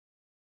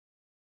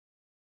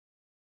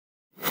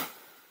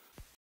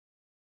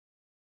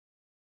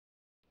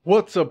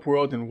What's up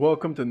world, and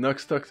welcome to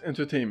Nuxttux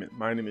Entertainment.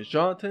 My name is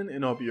Jonathan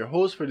and I'll be your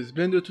host for this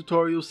Blender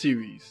tutorial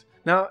series.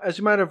 Now, as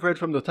you might have read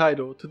from the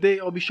title, today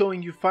I'll be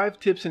showing you 5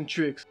 tips and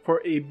tricks for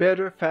a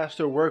better,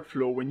 faster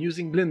workflow when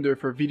using Blender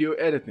for video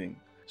editing.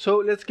 So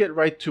let's get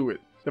right to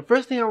it. The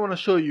first thing I want to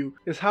show you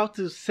is how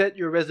to set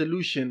your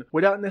resolution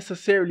without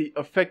necessarily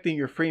affecting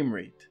your frame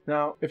rate.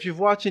 Now, if you've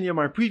watched any of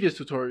my previous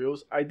tutorials,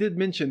 I did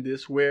mention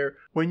this where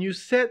when you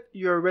set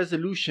your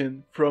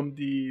resolution from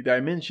the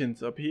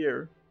dimensions up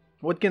here,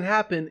 what can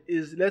happen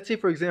is, let's say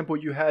for example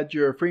you had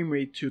your frame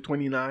rate to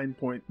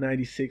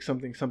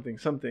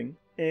 29.96 something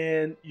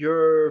and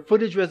your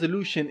footage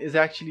resolution is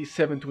actually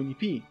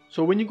 720p.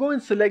 So when you go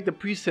and select the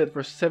preset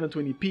for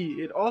 720p,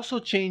 it also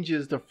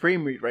changes the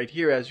frame rate right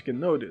here, as you can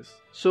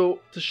notice. So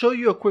to show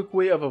you a quick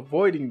way of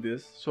avoiding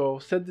this, so I'll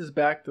set this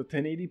back to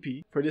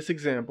 1080p for this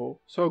example.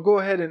 So I'll go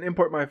ahead and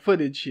import my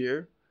footage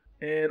here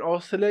and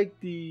I'll select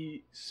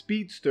the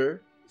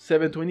Speedster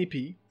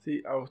 720p.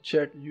 See, I'll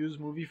check use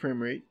movie frame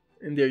rate.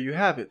 And there you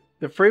have it.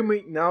 The frame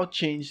rate now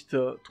changed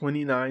to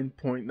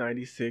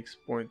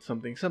 29.96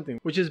 something,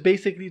 which is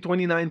basically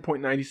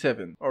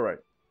 29.97. Alright.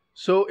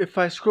 So if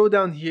I scroll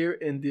down here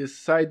in this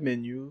side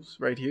menus,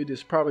 right here,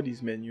 this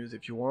properties menus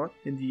if you want,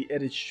 in the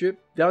edit strip,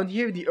 down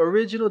here the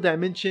original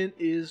dimension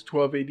is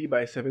 1280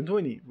 by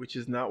 720, which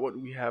is not what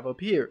we have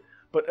up here.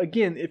 But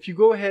again, if you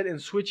go ahead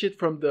and switch it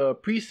from the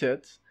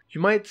presets,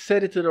 you might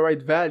set it to the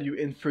right value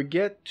and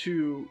forget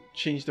to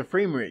change the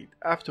frame rate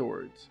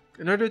afterwards.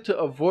 In order to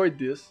avoid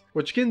this,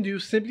 what you can do,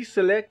 simply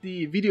select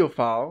the video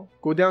file,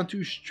 go down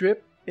to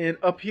strip, and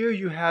up here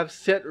you have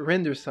set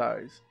render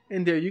size.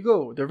 And there you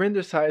go, the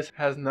render size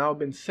has now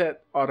been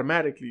set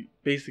automatically,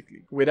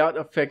 basically, without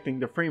affecting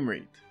the frame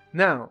rate.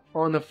 Now,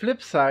 on the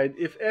flip side,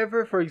 if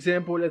ever, for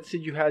example, let's say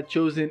you had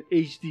chosen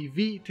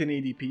HDV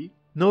 1080p,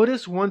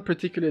 notice one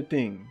particular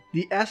thing.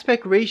 The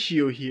aspect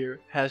ratio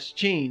here has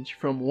changed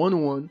from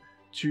 1:1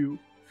 to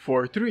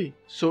 4:3.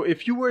 So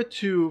if you were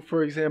to,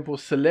 for example,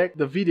 select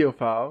the video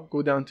file,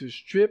 go down to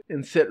strip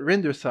and set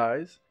render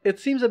size,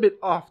 it seems a bit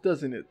off,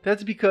 doesn't it?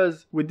 That's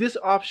because with this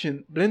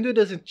option, Blender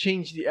doesn't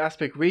change the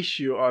aspect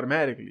ratio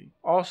automatically.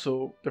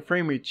 Also, the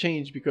frame rate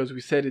changed because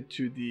we set it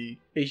to the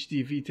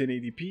HDV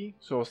 1080p.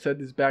 So I'll set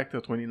this back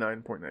to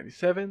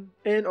 29.97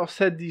 and I'll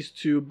set these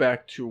two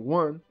back to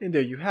 1, and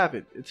there you have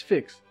it, it's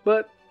fixed.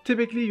 But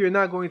typically you're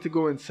not going to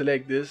go and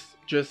select this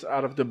just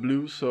out of the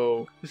blue,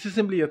 so this is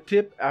simply a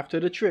tip after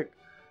the trick.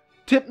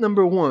 Tip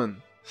number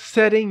 1,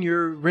 setting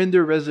your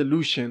render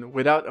resolution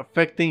without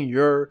affecting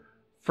your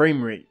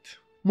frame rate.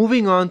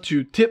 Moving on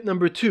to tip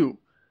number 2.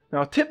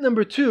 Now tip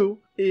number 2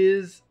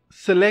 is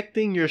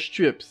selecting your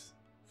strips.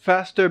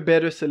 Faster,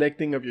 better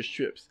selecting of your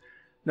strips.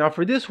 Now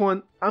for this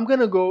one, I'm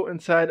gonna go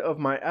inside of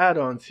my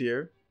add-ons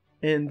here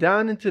and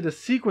down into the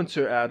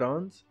sequencer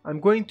add-ons, I'm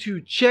going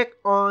to check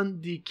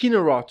on the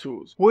Kinoraw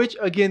Tools, which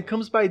again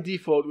comes by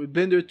default with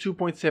Blender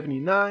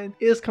 2.79,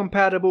 is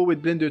compatible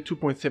with Blender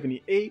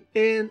 2.78,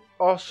 and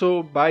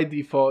also by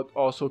default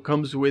also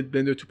comes with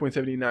Blender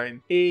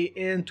 2.79a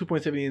and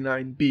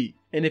 2.79b.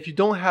 And if you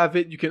don't have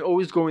it, you can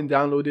always go and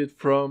download it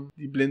from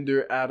the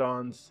Blender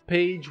add-ons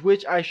page,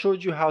 which I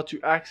showed you how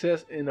to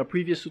access in a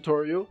previous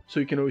tutorial,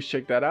 so you can always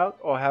check that out.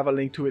 I'll have a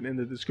link to it in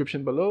the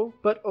description below.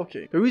 But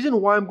okay, the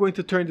reason why I'm going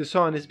to turn this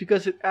on is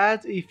because it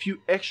adds a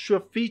few extra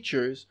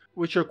features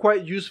which are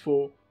quite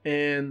useful,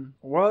 and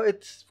well,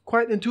 it's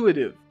quite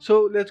intuitive.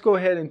 So let's go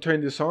ahead and turn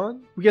this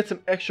on. We get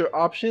some extra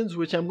options,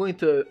 which I'm going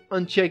to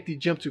uncheck the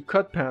jump to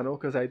cut panel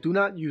because I do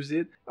not use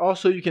it.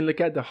 Also, you can look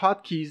at the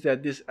hotkeys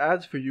that this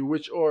adds for you,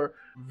 which are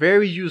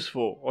very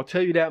useful. I'll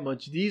tell you that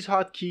much. These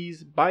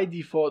hotkeys by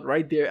default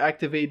right there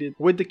activated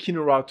with the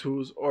Kinoraw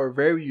Tools are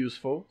very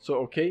useful. So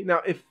okay,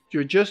 now if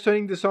you're just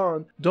turning this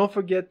on, don't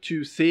forget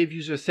to save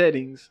user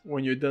settings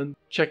when you're done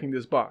checking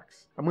this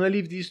box. I'm going to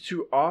leave these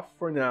two off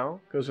for now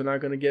because we're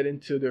not going to get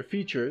into their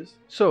features.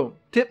 So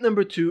tip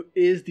number 2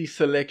 is the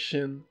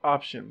selection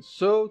options.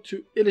 So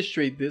to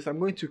illustrate this, I'm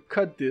going to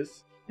cut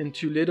this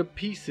into little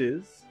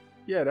pieces.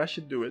 Yeah, that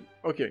should do it.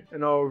 Okay,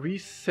 and I'll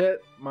reset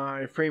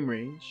my frame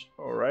range.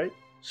 Alright.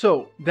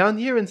 So down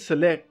here in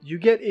select, you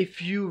get a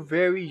few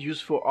very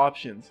useful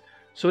options.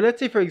 So let's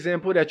say for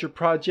example that your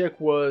project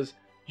was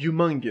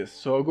humongous.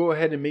 So I'll go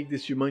ahead and make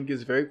this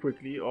humongous very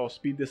quickly. I'll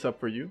speed this up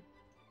for you.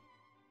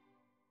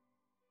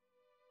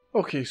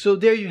 Okay, so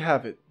there you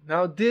have it.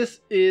 Now this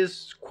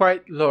is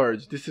quite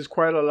large. This is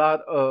quite a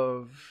lot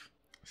of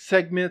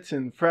segments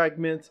and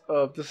fragments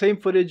of the same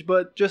footage,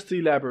 but just to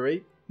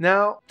elaborate.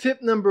 Now,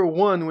 tip number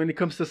 1 when it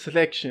comes to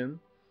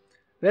selection,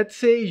 let's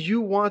say you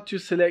want to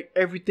select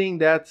everything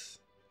that's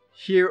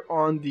here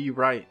on the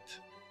right,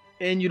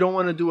 and you don't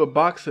want to do a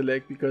box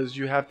select because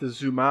you have to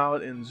zoom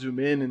out and zoom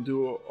in and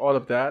do all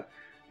of that,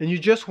 and you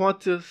just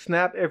want to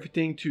snap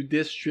everything to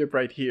this strip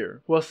right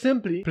here. Well,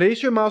 simply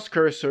place your mouse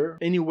cursor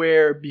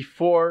anywhere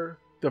before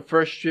the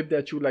first strip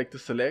that you would like to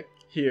select.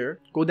 Here,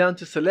 go down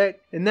to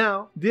select, and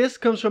now this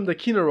comes from the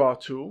Kinoraw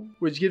tool,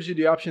 which gives you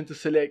the option to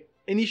select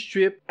any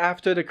strip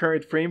after the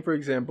current frame, for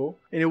example,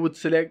 and it would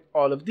select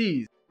all of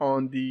these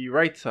on the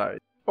right side.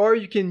 Or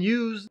you can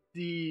use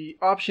the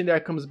option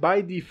that comes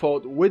by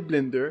default with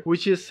Blender,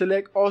 which is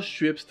select all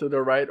strips to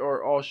the right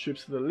or all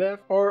strips to the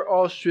left or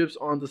all strips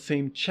on the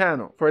same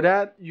channel. For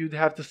that, you'd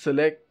have to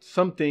select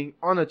something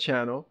on a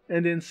channel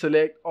and then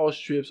select all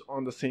strips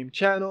on the same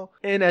channel.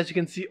 And as you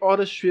can see, all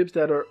the strips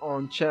that are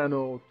on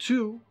channel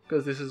 2,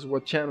 because this is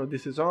what channel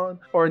this is on,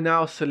 are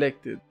now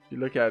selected. If you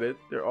look at it,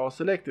 they're all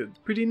selected.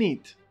 Pretty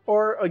neat.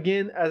 Or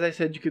again, as I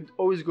said, you could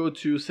always go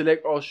to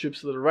select all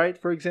strips to the right,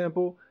 for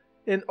example,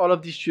 and all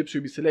of these strips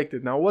will be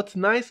selected. Now, what's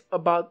nice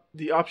about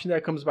the option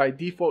that comes by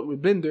default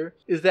with Blender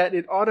is that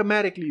it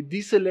automatically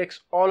deselects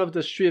all of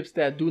the strips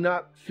that do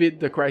not fit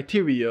the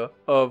criteria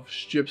of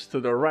strips to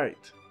the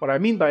right. What I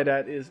mean by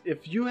that is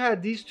if you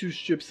had these two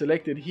strips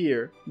selected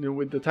here,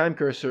 with the time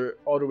cursor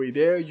all the way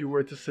there, you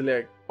were to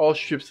select all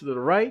strips to the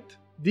right,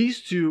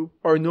 these two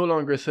are no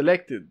longer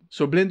selected.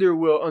 So Blender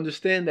will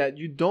understand that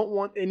you don't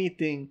want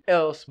anything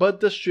else but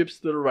the strips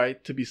to the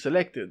right to be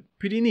selected.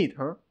 Pretty neat,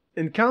 huh?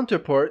 In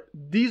counterpart,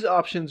 these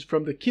options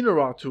from the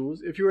Kinoraw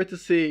Tools, if you were to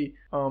say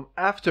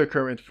after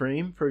current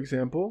frame, for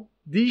example,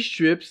 these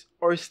strips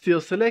are still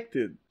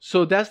selected.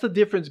 So that's the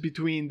difference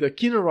between the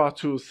Kinoraw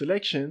Tools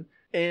selection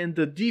and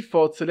the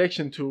default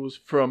selection tools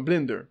from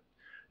Blender.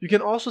 You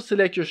can also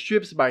select your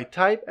strips by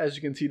type, as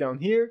you can see down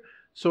here.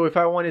 So if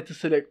I wanted to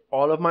select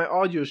all of my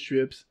audio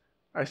strips,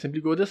 I simply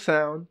go to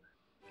sound,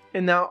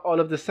 and now all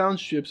of the sound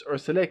strips are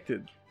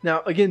selected.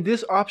 Now again,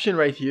 this option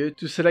right here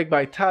to select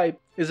by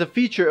type is a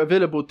feature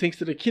available thanks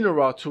to the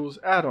Kinoraw Tools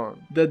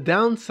add-on. The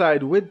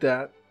downside with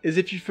that is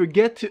if you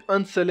forget to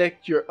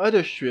unselect your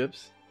other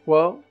strips,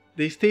 well,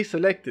 they stay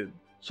selected.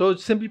 So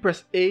simply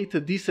press A to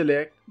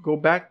deselect, go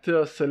back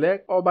to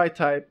select all by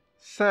type,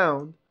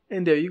 sound,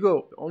 and there you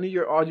go. Only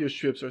your audio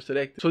strips are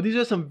selected. So these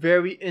are some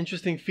very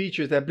interesting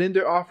features that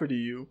Blender offers to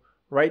you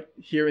right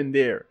here and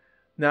there.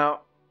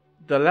 Now,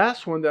 the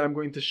last one that I'm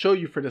going to show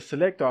you for the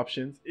select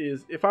options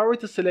is if I were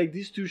to select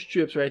these two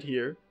strips right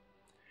here,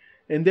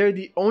 and they're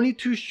the only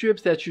two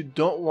strips that you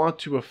don't want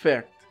to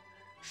affect,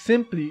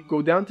 simply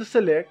go down to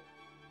select,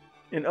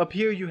 and up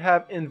here you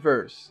have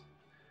inverse.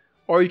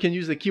 Or you can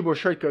use the keyboard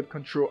shortcut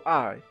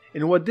Ctrl-I.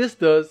 And what this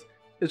does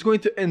is going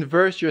to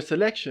inverse your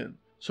selection.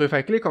 So if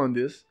I click on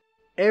this,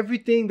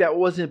 everything that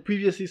wasn't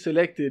previously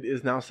selected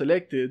is now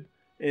selected,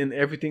 and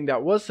everything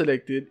that was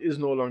selected is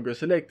no longer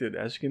selected,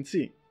 as you can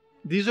see.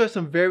 These are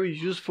some very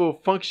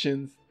useful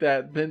functions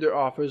that Blender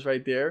offers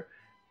right there,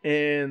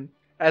 and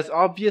as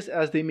obvious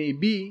as they may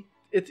be,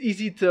 it's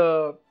easy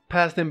to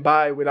pass them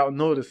by without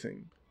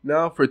noticing.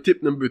 Now for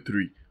tip number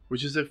 3,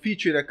 which is a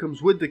feature that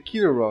comes with the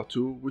Kinoraw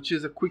tool, which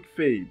is a quick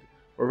fade,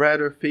 or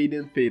rather fade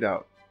in, fade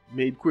out,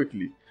 made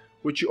quickly,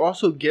 which you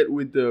also get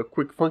with the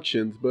quick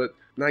functions, but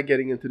not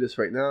getting into this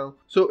right now.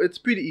 So it's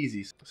pretty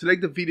easy.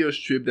 Select the video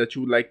strip that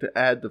you would like to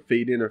add the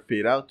fade in or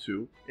fade out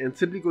to, and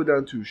simply go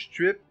down to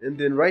strip, and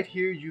then right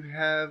here you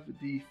have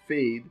the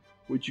fade,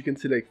 which you can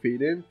select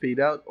fade in,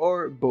 fade out,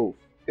 or both.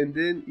 And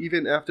then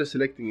even after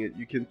selecting it,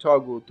 you can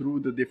toggle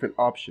through the different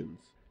options.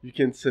 You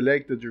can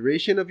select the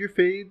duration of your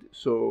fade,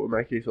 so in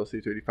my case I'll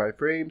say 35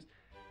 frames,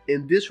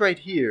 and this right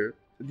here,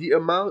 the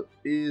amount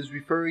is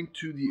referring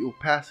to the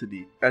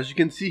opacity. As you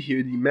can see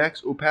here, the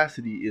max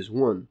opacity is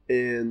 1,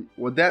 and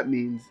what that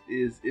means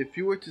is if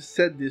you were to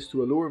set this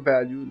to a lower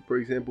value, for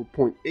example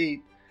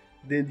 0.8,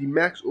 then the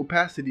max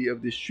opacity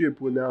of this strip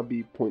will now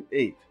be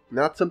 0.8.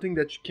 Not something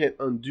that you can't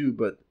undo,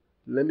 but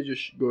let me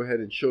just go ahead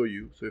and show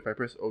you. So if I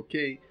press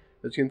OK,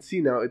 as you can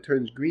see now it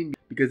turns green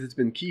because it's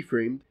been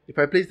keyframed. If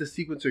I place the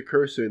sequencer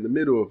cursor in the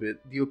middle of it,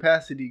 the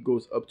opacity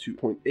goes up to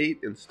 0.8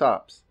 and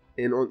stops.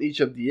 And on each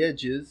of the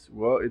edges,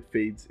 well, it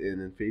fades in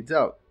and fades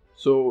out.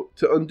 So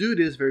to undo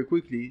this very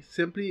quickly,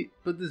 simply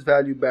put this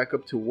value back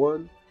up to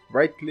 1,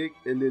 right click,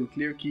 and then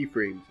clear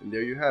keyframes, and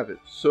there you have it.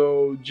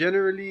 So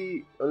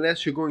generally,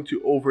 unless you're going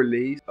to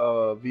overlay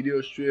a video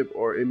strip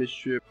or image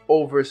strip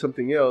over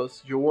something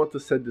else, you'll want to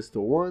set this to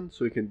 1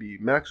 so it can be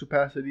max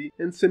opacity,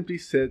 and simply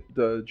set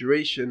the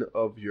duration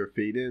of your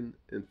fade in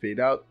and fade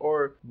out,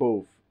 or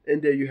both.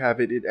 And there you have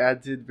it. It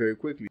adds it very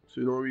quickly,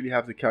 so you don't really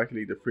have to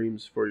calculate the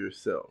frames for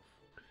yourself.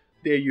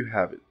 There you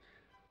have it.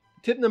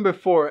 Tip number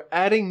 4,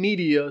 adding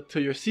media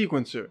to your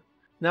sequencer.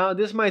 Now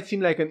this might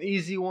seem like an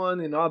easy one,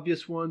 an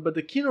obvious one, but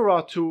the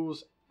Kinoraw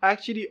Tools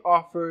actually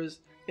offers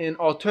an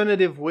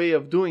alternative way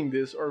of doing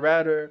this, or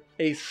rather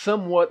a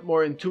somewhat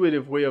more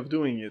intuitive way of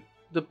doing it.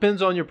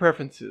 Depends on your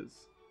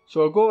preferences.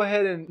 So I'll go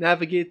ahead and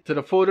navigate to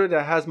the folder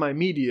that has my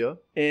media,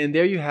 and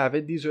there you have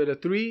it. These are the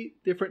 3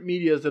 different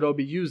medias that I'll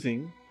be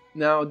using.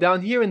 Now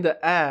down here in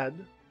the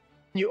add,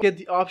 you get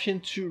the option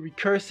to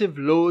recursive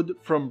load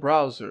from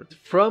browser.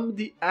 From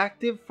the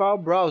active file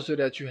browser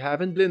that you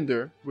have in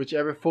Blender,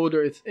 whichever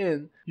folder it's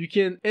in, you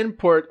can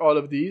import all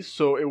of these,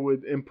 so it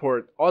would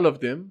import all of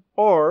them.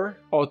 Or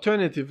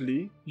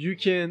alternatively, you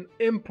can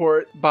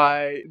import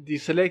by the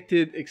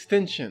selected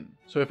extension.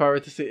 So if I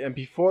were to say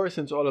MP4,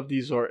 since all of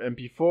these are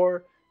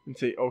MP4, and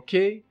say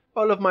OK,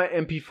 all of my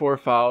MP4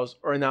 files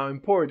are now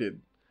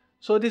imported.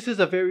 So this is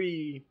a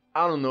very,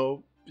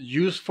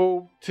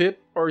 useful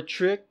tip or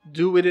trick.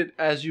 Do with it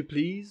as you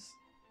please.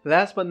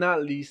 Last but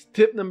not least,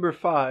 tip number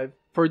 5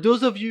 For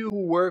those of you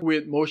who work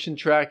with motion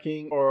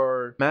tracking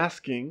or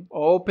masking,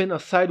 I'll open a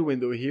side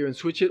window here and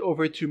switch it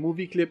over to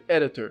Movie Clip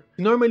Editor.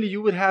 Normally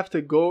you would have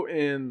to go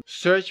and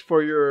search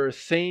for your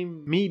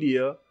same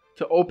media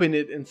to open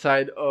it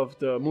inside of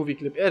the Movie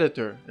Clip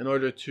Editor in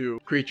order to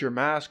create your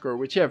mask or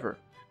whichever.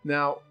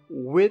 Now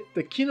with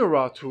the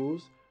Kinoraw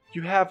tools,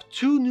 you have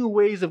two new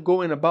ways of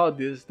going about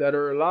this that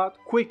are a lot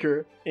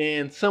quicker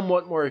and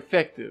somewhat more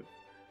effective.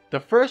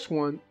 The first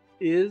one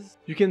is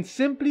you can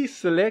simply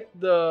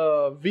select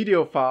the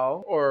video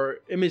file or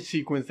image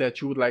sequence that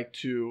you would like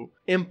to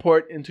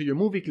import into your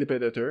movie clip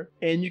editor,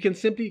 and you can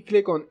simply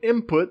click on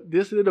input.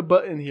 This little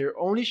button here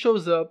only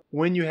shows up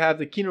when you have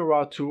the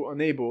Kinoraw tool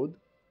enabled,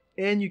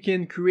 and you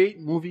can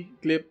create movie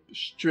clip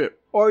strip,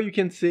 or you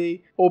can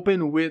say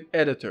open with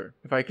editor.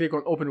 If I click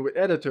on open with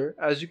editor,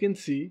 as you can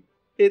see,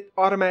 it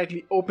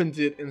automatically opens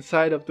it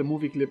inside of the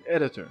movie clip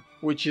editor,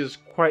 which is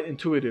quite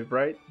intuitive,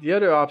 right? The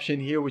other option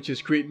here, which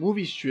is create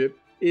movie strip,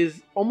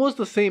 is almost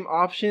the same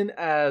option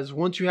as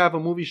once you have a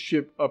movie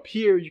strip up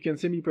here, you can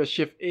simply press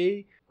Shift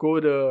A, go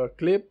to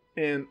clip,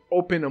 and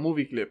open a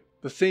movie clip.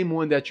 The same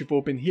one that you've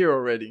opened here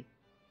already.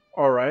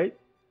 Alright.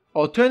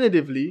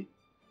 Alternatively,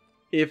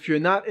 if you're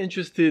not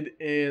interested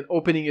in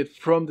opening it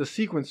from the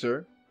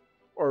sequencer,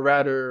 or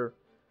rather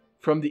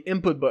from the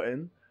input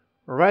button,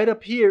 right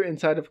up here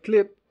inside of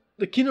clip,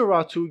 the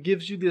Kinoraw tool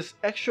gives you this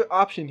extra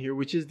option here,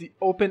 which is the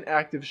open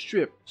active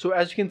strip. So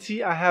as you can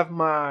see, I have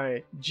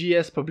my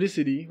GS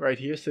publicity right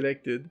here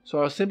selected.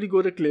 So I'll simply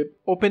go to clip,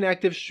 open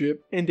active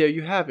strip, and there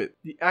you have it.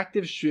 The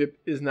active strip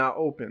is now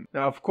open.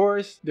 Now of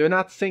course, they're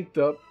not synced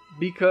up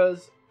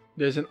because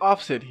there's an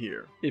offset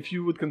here. If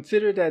you would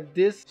consider that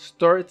this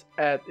starts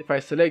at, if I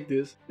select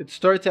this, it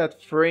starts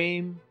at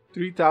frame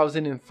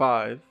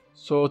 3005.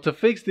 So to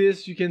fix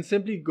this, you can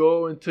simply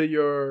go into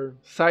your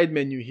side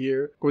menu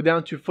here, go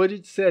down to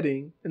footage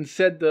setting, and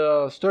set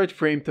the start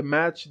frame to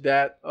match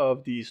that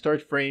of the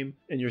start frame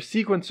in your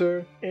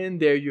sequencer, and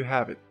there you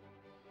have it.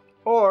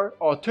 Or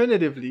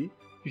alternatively,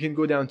 you can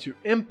go down to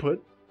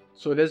input.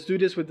 So let's do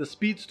this with the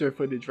speedster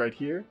footage right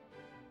here.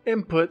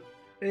 Input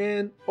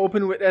and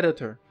open with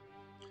editor.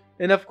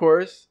 And of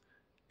course,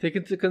 take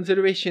into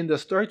consideration the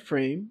start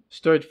frame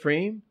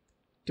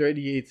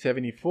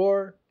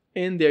 3874,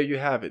 and there you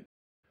have it.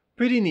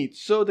 Pretty neat.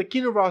 So the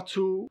Kinoraw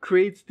tool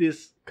creates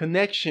this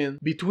connection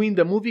between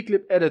the movie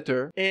clip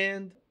editor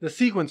and the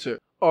sequencer.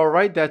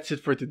 Alright, that's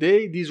it for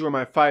today. These were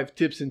my 5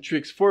 tips and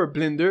tricks for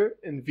Blender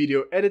and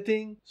video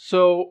editing.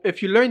 So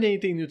if you learned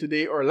anything new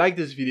today or like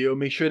this video,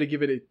 make sure to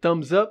give it a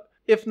thumbs up.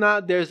 If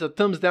not, there's a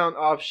thumbs down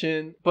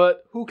option,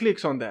 but who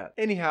clicks on that?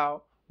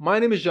 Anyhow, my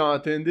name is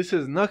Jonathan, this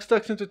is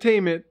Nuxttux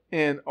Entertainment,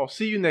 and I'll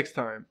see you next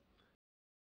time.